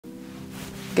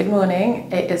Good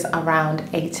morning, it is around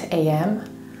 8 a.m.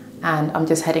 and I'm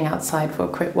just heading outside for a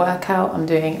quick workout. I'm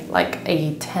doing like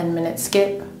a 10-minute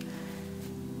skip.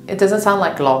 It doesn't sound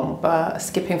like long, but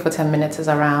skipping for 10 minutes is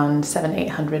around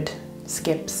 700-800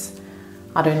 skips.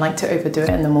 I don't like to overdo it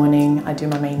in the morning. I do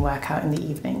my main workout in the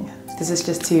evening. This is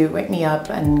just to wake me up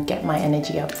and get my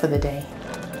energy up for the day.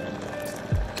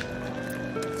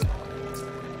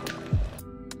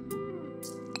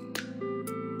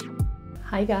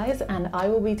 Hi guys, and I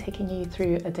will be taking you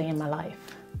through a day in my life.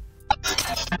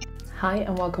 Hi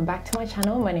and welcome back to my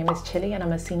channel. My name is Chili and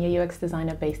I'm a senior UX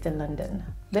designer based in London.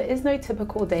 There is no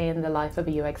typical day in the life of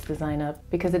a UX designer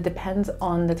because it depends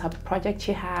on the type of project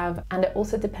you have, and it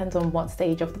also depends on what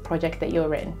stage of the project that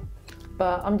you're in.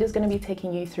 But I'm just going to be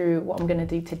taking you through what I'm going to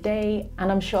do today, and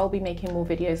I'm sure I'll be making more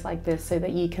videos like this so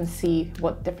that you can see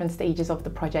what different stages of the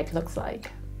project looks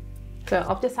like. So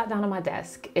I've just sat down on my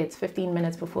desk. It's 15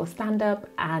 minutes before stand-up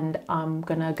and I'm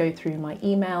gonna go through my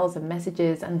emails and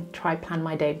messages and try plan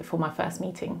my day before my first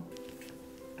meeting.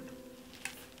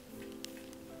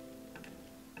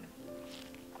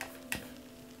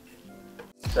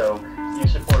 So you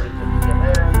supported the PM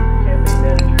campaign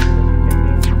manager,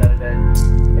 campaign for that event,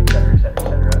 etc., etc.,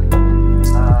 etc.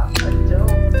 I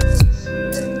don't see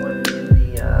anyone in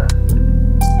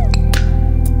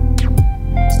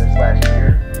this last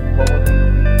year. What would be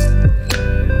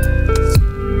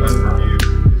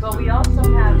well, we also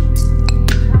have, in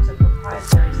terms of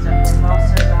proprietary stuff, we've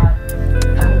also got,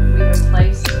 we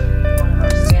replaced one of our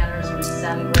scanners with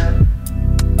SendGrip,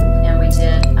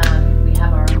 and we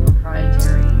have our own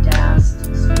proprietary DAST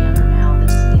scanner now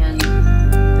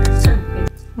that's in.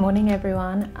 Morning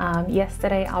everyone.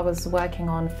 Yesterday I was working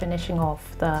on finishing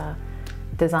off the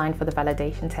design for the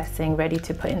validation testing, ready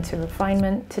to put into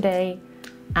refinement today.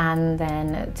 And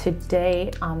then today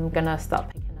I'm gonna start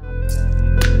picking up.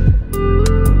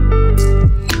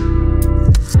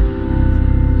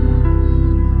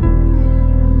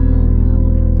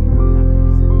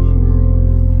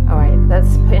 All right,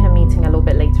 let's put in a meeting a little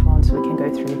bit later on so we can go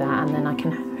through that, and then I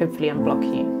can hopefully unblock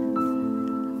you.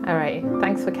 All right,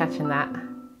 thanks for catching that.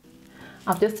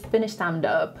 I've just finished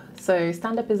stand-up. So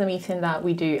stand-up is a meeting that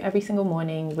we do every single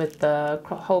morning with the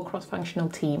whole cross-functional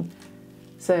team.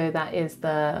 So that is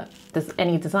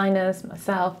any designers,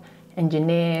 myself,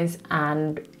 engineers,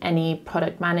 and any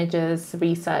product managers,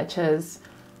 researchers,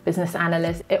 business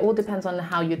analysts. It all depends on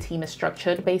how your team is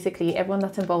structured. Basically, everyone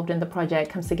that's involved in the project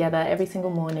comes together every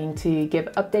single morning to give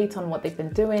updates on what they've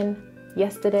been doing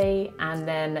yesterday and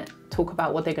then talk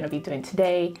about what they're going to be doing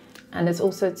today. And it's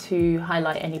also to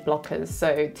highlight any blockers.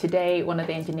 So today, one of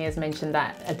the engineers mentioned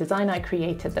that a design I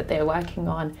created that they're working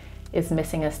on is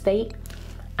missing a state.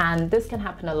 And this can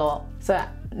happen a lot. So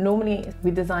normally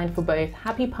we design for both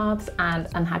happy paths and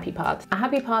unhappy paths. A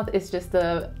happy path is just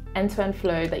the end-to-end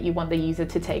flow that you want the user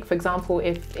to take. For example,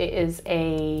 if it is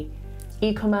a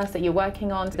e-commerce that you're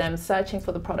working on, them searching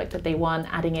for the product that they want,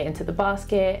 adding it into the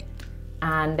basket,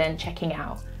 and then checking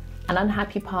out. An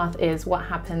unhappy path is what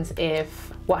happens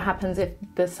if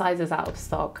the size is out of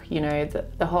stock. You know,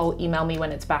 the whole email me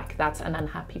when it's back, that's an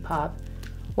unhappy path.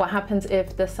 What happens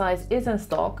if the size is in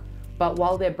stock, but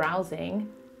while they're browsing,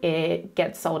 it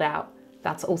gets sold out?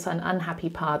 That's also an unhappy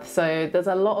path. So there's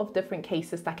a lot of different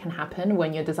cases that can happen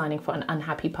when you're designing for an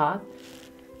unhappy path.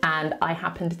 And I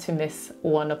happened to miss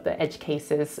one of the edge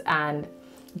cases. And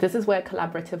this is where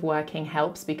collaborative working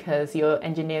helps, because your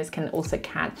engineers can also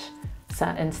catch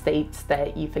certain states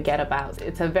that you forget about.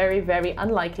 It's a very, very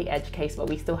unlikely edge case, but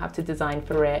we still have to design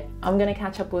for it. I'm gonna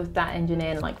catch up with that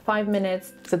engineer in like 5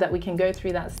 minutes so that we can go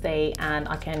through that state and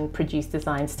I can produce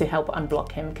designs to help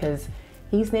unblock him, because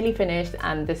he's nearly finished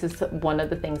and this is one of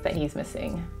the things that he's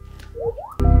missing.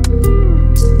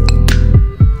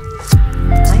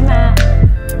 Hi Matt.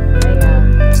 Hiya.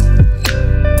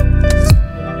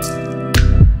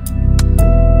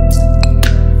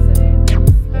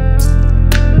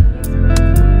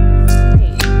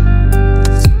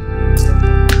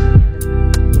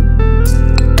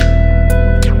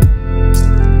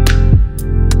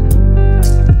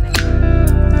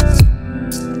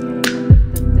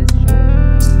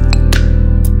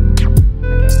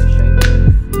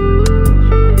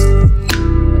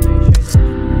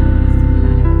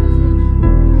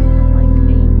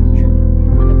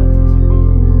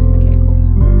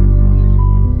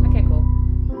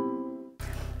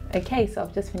 Okay, so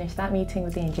I've just finished that meeting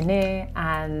with the engineer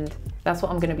and that's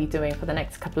what I'm going to be doing for the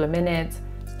next couple of minutes,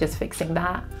 just fixing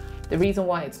that. The reason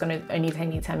why it's going to only take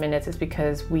me 10 minutes is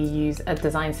because we use a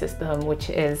design system, which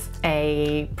is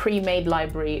a pre-made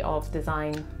library of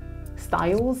design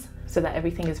styles. so that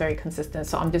everything is very consistent.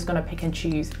 So I'm just going to pick and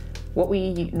choose what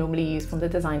we normally use from the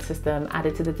design system, add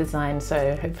it to the design.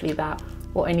 So hopefully that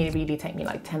will only really take me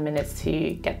like 10 minutes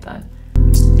to get done.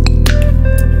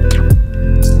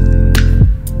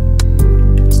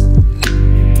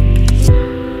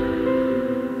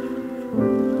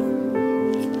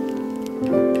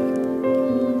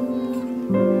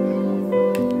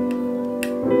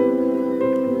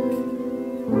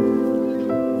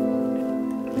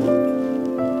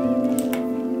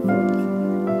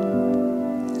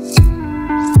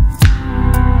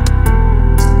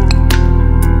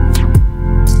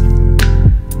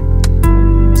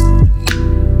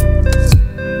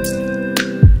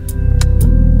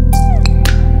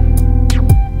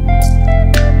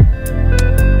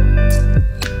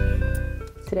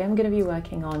 Today I'm going to be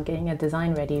working on getting a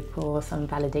design ready for some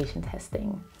validation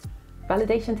testing.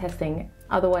 Validation testing,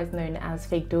 otherwise known as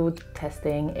fake build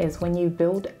testing, is when you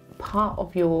build part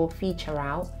of your feature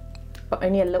out, but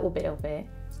only a little bit of it,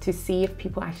 to see if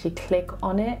people actually click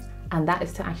on it, and that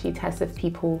is to actually test if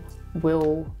people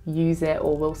will use it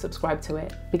or will subscribe to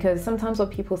it. Because sometimes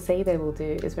what people say they will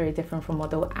do is very different from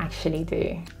what they'll actually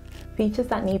do. Features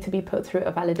that need to be put through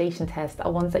a validation test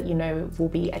are ones that you know will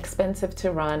be expensive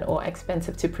to run or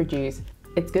expensive to produce.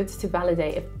 It's good to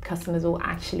validate if customers will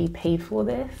actually pay for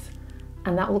this,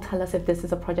 and that will tell us if this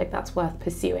is a project that's worth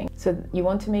pursuing. So you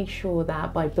want to make sure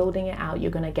that by building it out, you're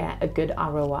going to get a good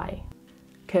ROI.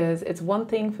 Because it's one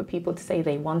thing for people to say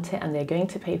they want it and they're going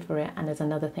to pay for it, and it's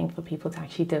another thing for people to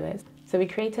actually do it. So we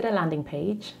created a landing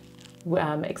page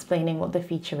explaining what the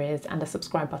feature is and a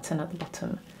subscribe button at the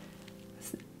bottom.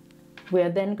 We are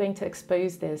then going to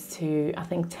expose this to, I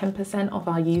think, 10% of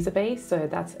our user base, so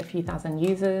that's a few thousand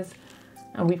users.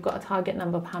 And we've got a target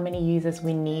number of how many users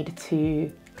we need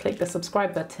to click the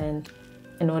subscribe button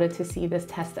in order to see this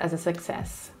test as a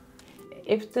success.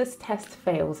 If this test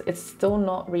fails, it's still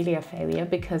not really a failure,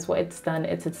 because what it's done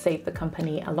is it's saved the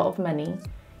company a lot of money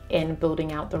in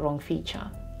building out the wrong feature.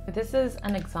 This is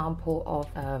an example of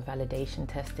a validation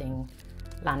testing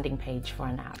landing page for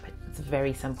an app. It's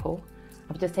very simple.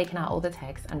 I've just taken out all the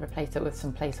text and replaced it with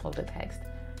some placeholder text.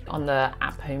 On the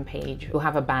app homepage, you'll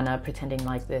have a banner pretending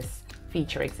like this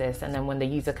feature exists, and then when the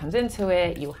user comes into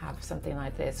it, you'll have something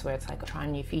like this where it's like, try a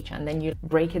new feature, and then you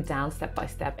break it down step by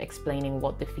step, explaining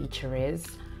what the feature is.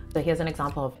 So here's an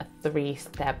example of a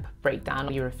 3-step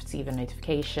breakdown. You receive a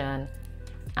notification,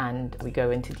 and we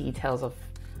go into details of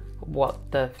what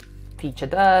the feature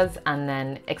does, and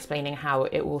then explaining how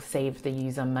it will save the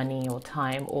user money or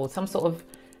time or some sort of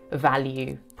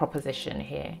value proposition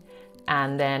here.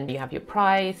 And then you have your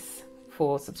price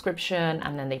for subscription,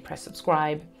 and then they press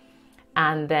subscribe.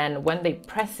 And then when they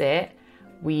press it,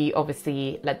 we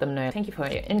obviously let them know, thank you for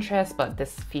your interest, but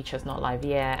this feature is not live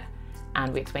yet.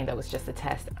 And we explained that was just a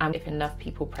test. And if enough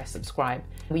people press subscribe,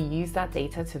 we use that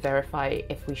data to verify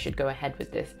if we should go ahead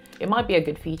with this. It might be a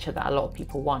good feature that a lot of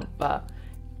people want, but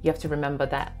you have to remember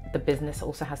that the business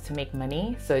also has to make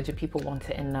money. So do people want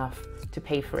it enough to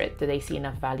pay for it? Do they see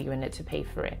enough value in it to pay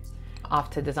for it?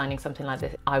 After designing something like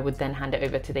this, I would then hand it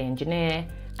over to the engineer,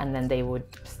 and then they would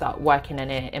start working on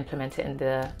it, implement it in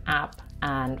the app,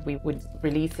 and we would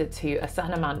release it to a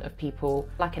certain amount of people,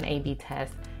 like an A/B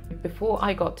test. Before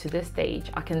I got to this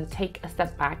stage, I can take a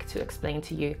step back to explain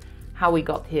to you how we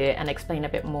got here and explain a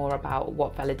bit more about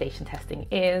what validation testing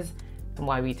is and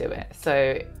why we do it.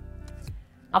 So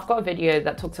I've got a video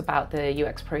that talks about the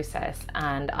UX process,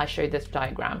 and I showed this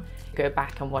diagram. Go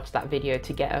back and watch that video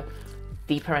to get a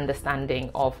deeper understanding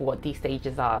of what these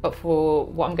stages are. But for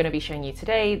what I'm going to be showing you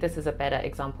today, this is a better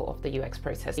example of the UX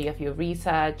process. You have your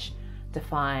research,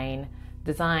 define,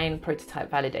 design,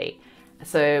 prototype, validate.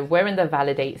 So we're in the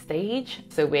validate stage,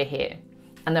 so we're here.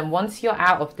 And then once you're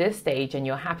out of this stage and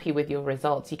you're happy with your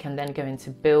results, you can then go into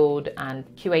build and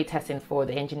QA testing for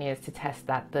the engineers to test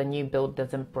that the new build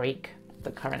doesn't break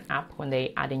the current app when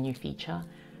they add a new feature,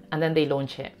 and then they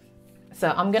launch it.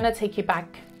 So I'm going to take you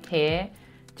back here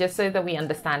just so that we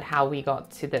understand how we got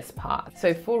to this part.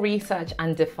 So for research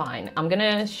and define, I'm going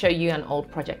to show you an old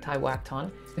project I worked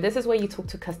on. This is where you talk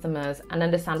to customers and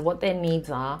understand what their needs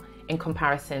are in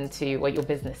comparison to what your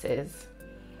business is.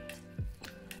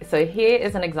 So here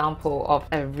is an example of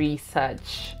a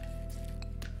research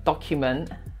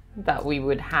document that we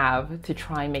would have to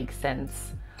try and make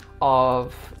sense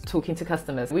of talking to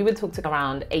customers. We would talk to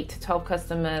around 8 to 12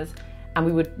 customers, and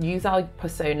we would use our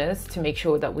personas to make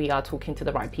sure that we are talking to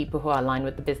the right people who are aligned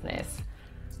with the business.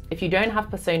 If you don't have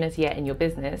personas yet in your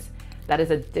business, that is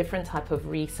a different type of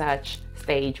research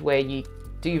stage where you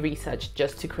do research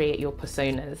just to create your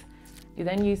personas. You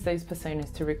then use those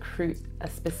personas to recruit a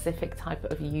specific type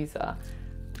of user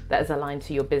that is aligned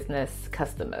to your business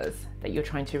customers that you're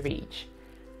trying to reach.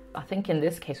 I think in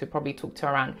this case, we probably talked to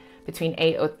around between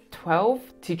 8 or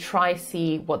 12 to try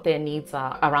see what their needs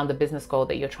are around the business goal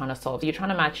that you're trying to solve. You're trying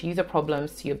to match user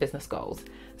problems to your business goals.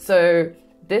 So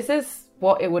this is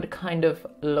what it would kind of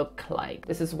look like.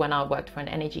 This is when I worked for an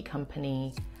energy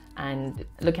company and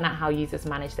looking at how users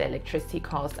manage their electricity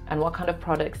costs and what kind of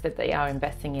products that they are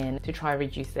investing in to try and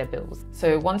reduce their bills.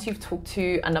 So once you've talked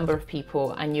to a number of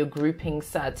people and you're grouping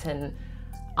certain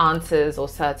answers or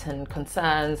certain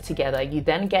concerns together, you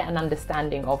then get an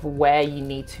understanding of where you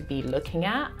need to be looking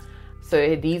at.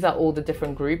 So these are all the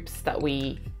different groups that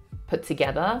we put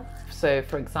together. So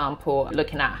for example,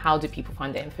 looking at how do people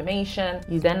find their information,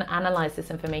 you then analyze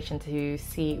this information to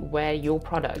see where your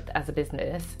product as a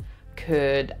business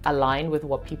could align with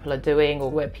what people are doing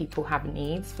or where people have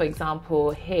needs. For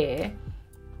example, here,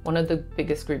 one of the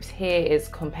biggest groups here is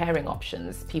comparing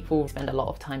options. People spend a lot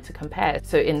of time to compare.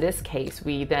 So in this case,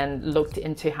 we then looked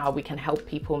into how we can help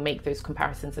people make those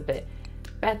comparisons a bit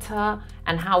better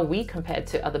and how we compare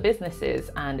to other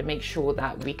businesses and make sure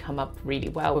that we come up really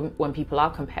well when people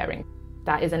are comparing.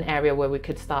 That is an area where we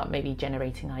could start maybe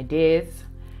generating ideas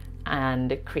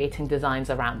and creating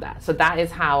designs around that. So that is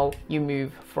how you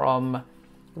move from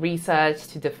research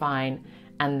to define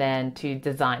and then to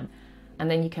design. And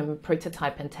then you can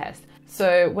prototype and test.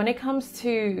 So when it comes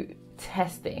to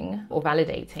testing or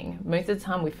validating, most of the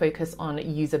time we focus on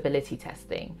usability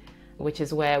testing, which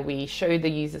is where we show the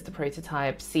users the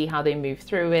prototype, see how they move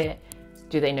through it,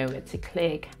 do they know where to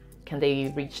click, can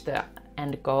they reach the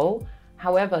end goal.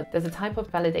 However, there's a type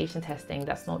of validation testing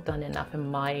that's not done enough in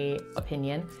my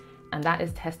opinion, and that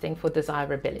is testing for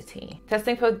desirability.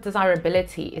 Testing for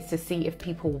desirability is to see if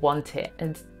people want it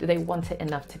and do they want it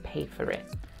enough to pay for it.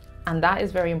 And that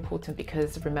is very important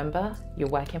because remember, you're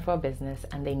working for a business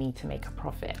and they need to make a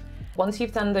profit. Once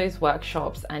you've done those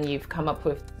workshops and you've come up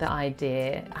with the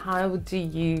idea, how do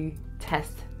you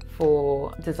test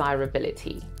for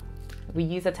desirability? We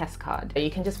use a test card. You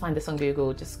can just find this on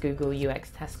Google, just Google UX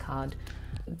test card.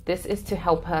 This is to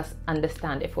help us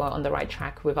understand if we're on the right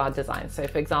track with our design. So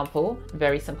for example,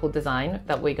 very simple design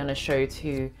that we're going to show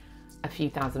to a few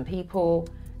thousand people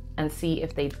and see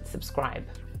if they subscribe.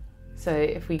 So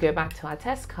if we go back to our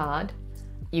test card,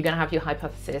 you're going to have your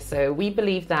hypothesis. So we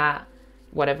believe that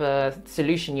whatever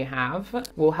solution you have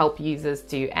will help users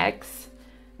do X.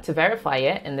 To verify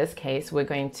it, in this case, we're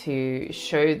going to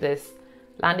show this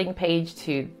landing page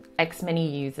to X many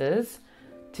users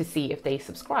to see if they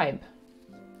subscribe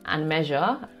and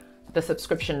measure the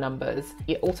subscription numbers.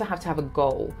 You also have to have a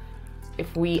goal.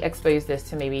 If we expose this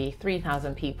to maybe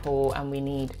 3,000 people and we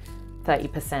need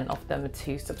 30% of them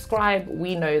to subscribe,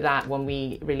 we know that when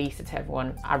we release it to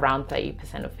everyone, around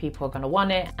 30% of people are going to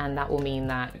want it, and that will mean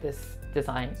that this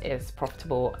design is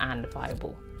profitable and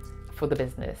viable for the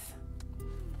business.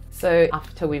 So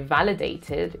after we've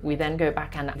validated, we then go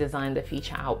back and design the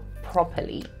feature out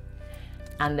properly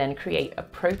and then create a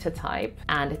prototype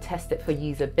and test it for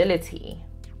usability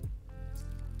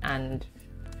and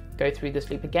go through this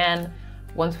loop again.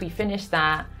 Once we finish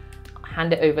that,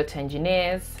 hand it over to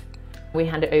engineers. We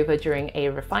hand it over during a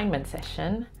refinement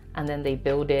session and then they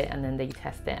build it and then they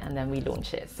test it and then we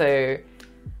launch it. So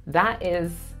that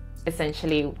is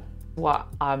essentially what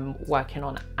I'm working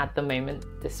on at the moment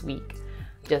this week.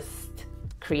 Just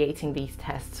creating these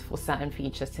tests for certain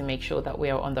features to make sure that we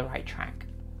are on the right track.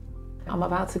 I'm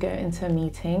about to go into a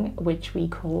meeting which we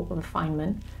call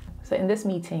refinement. So in this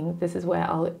meeting, this is where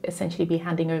I'll essentially be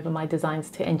handing over my designs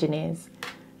to engineers.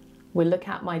 We'll look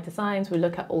at my designs, we'll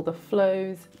look at all the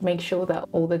flows, make sure that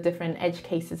all the different edge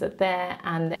cases are there,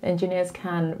 and engineers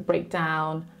can break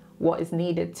down what is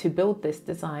needed to build these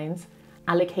designs,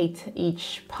 allocate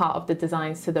each part of the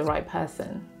designs to the right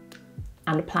person,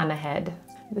 and plan ahead.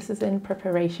 This is in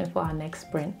preparation for our next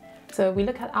sprint. So we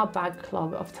look at our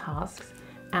backlog of tasks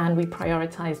and we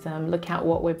prioritize them, look at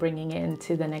what we're bringing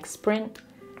into the next sprint,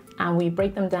 and we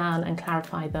break them down and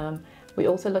clarify them. We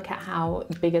also look at how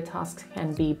bigger tasks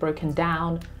can be broken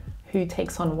down, who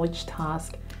takes on which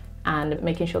task, and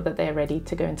making sure that they're ready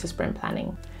to go into sprint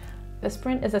planning. A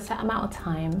sprint is a set amount of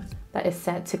time that is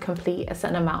set to complete a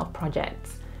certain amount of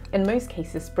projects. In most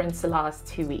cases, sprints last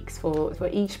 2 weeks. For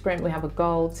each sprint, we have a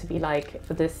goal to be like,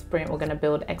 for this sprint, we're going to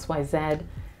build X, Y, Z.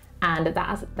 And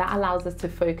that allows us to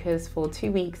focus for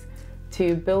 2 weeks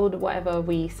to build whatever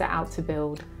we set out to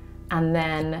build. And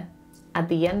then at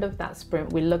the end of that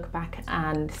sprint, we look back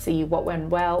and see what went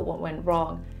well, what went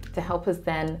wrong, to help us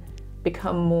then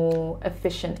become more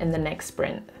efficient in the next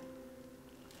sprint.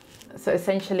 So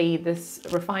essentially, this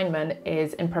refinement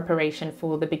is in preparation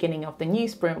for the beginning of the new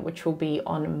sprint, which will be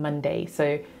on Monday.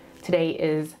 So today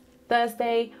is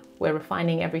Thursday. we're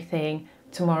refining everything.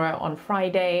 Tomorrow on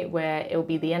Friday, where it'll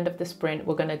be the end of the sprint,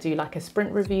 we're gonna do like a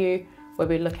sprint review where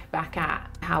we look back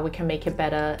at how we can make it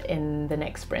better in the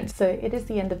next sprint. So it is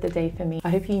the end of the day for me. I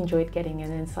hope you enjoyed getting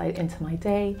an insight into my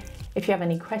day. If you have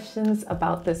any questions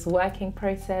about this working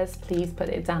process, please put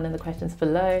it down in the questions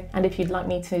below. And if you'd like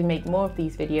me to make more of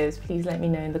these videos, please let me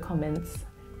know in the comments.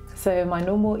 So my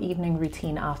normal evening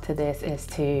routine after this is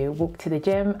to walk to the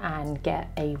gym and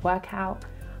get a workout.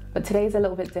 But today's a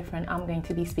little bit different. I'm going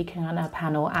to be speaking on a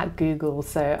panel at Google,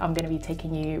 so I'm going to be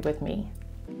taking you with me.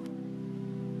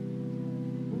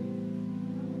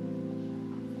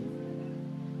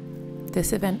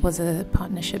 This event was a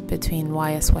partnership between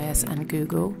YSYS and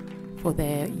Google for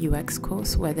their UX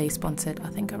course, where they sponsored, I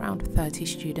think, around 30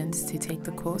 students to take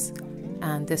the course.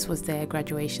 And this was their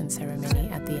graduation ceremony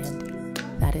at the end.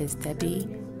 That is Debbie,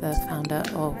 the founder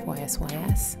of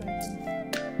YSYS.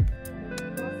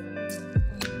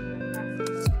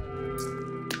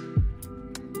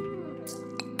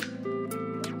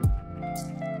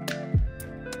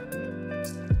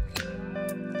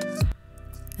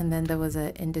 And then there was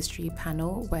an industry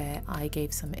panel where I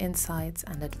gave some insights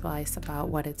and advice about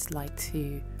what it's like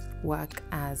to work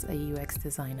as a UX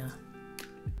designer.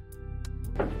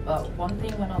 But one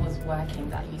thing when I was working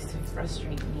that used to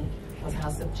frustrate me was how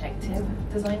subjective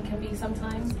design can be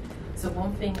sometimes. So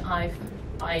one thing I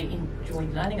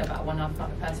enjoyed learning about when I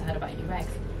first heard about UX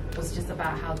was just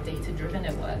about how data-driven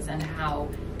it was and how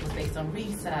it was based on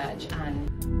research and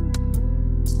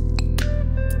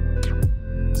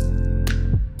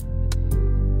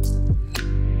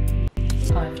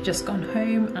I've just gone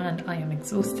home and I am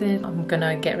exhausted. I'm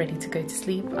gonna get ready to go to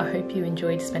sleep. I hope you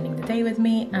enjoyed spending the day with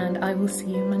me and I will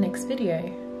see you in my next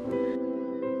video.